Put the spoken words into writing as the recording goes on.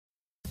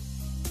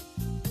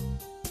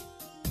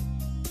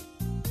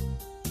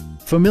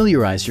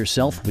Familiarize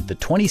yourself with the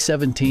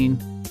 2017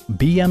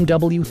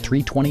 BMW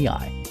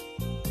 320i.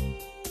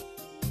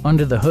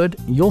 Under the hood,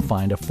 you'll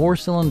find a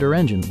 4-cylinder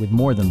engine with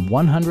more than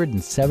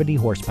 170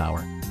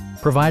 horsepower,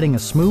 providing a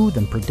smooth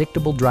and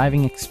predictable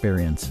driving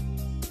experience.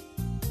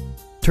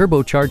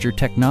 Turbocharger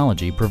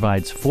technology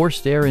provides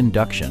forced air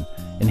induction,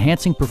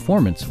 enhancing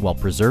performance while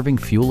preserving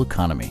fuel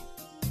economy.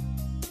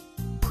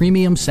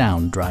 Premium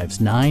sound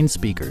drives 9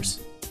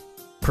 speakers,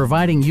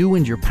 providing you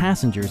and your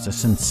passengers a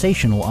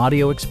sensational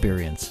audio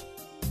experience.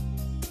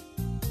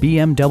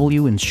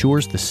 BMW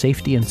ensures the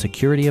safety and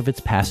security of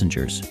its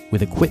passengers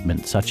with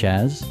equipment such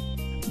as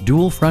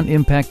dual front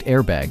impact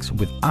airbags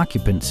with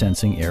occupant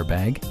sensing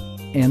airbag,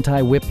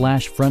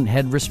 anti-whiplash front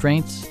head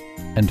restraints,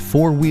 and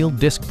 4-wheel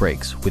disc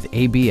brakes with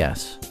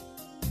ABS.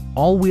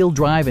 All-wheel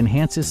drive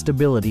enhances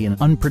stability in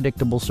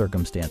unpredictable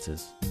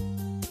circumstances.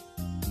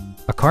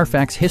 A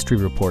Carfax history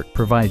report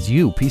provides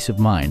you peace of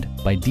mind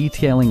by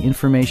detailing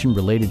information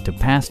related to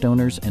past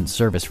owners and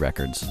service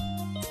records.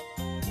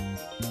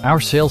 Our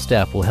sales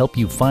staff will help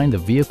you find the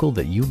vehicle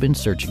that you've been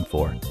searching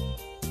for.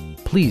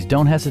 Please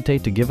don't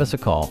hesitate to give us a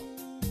call.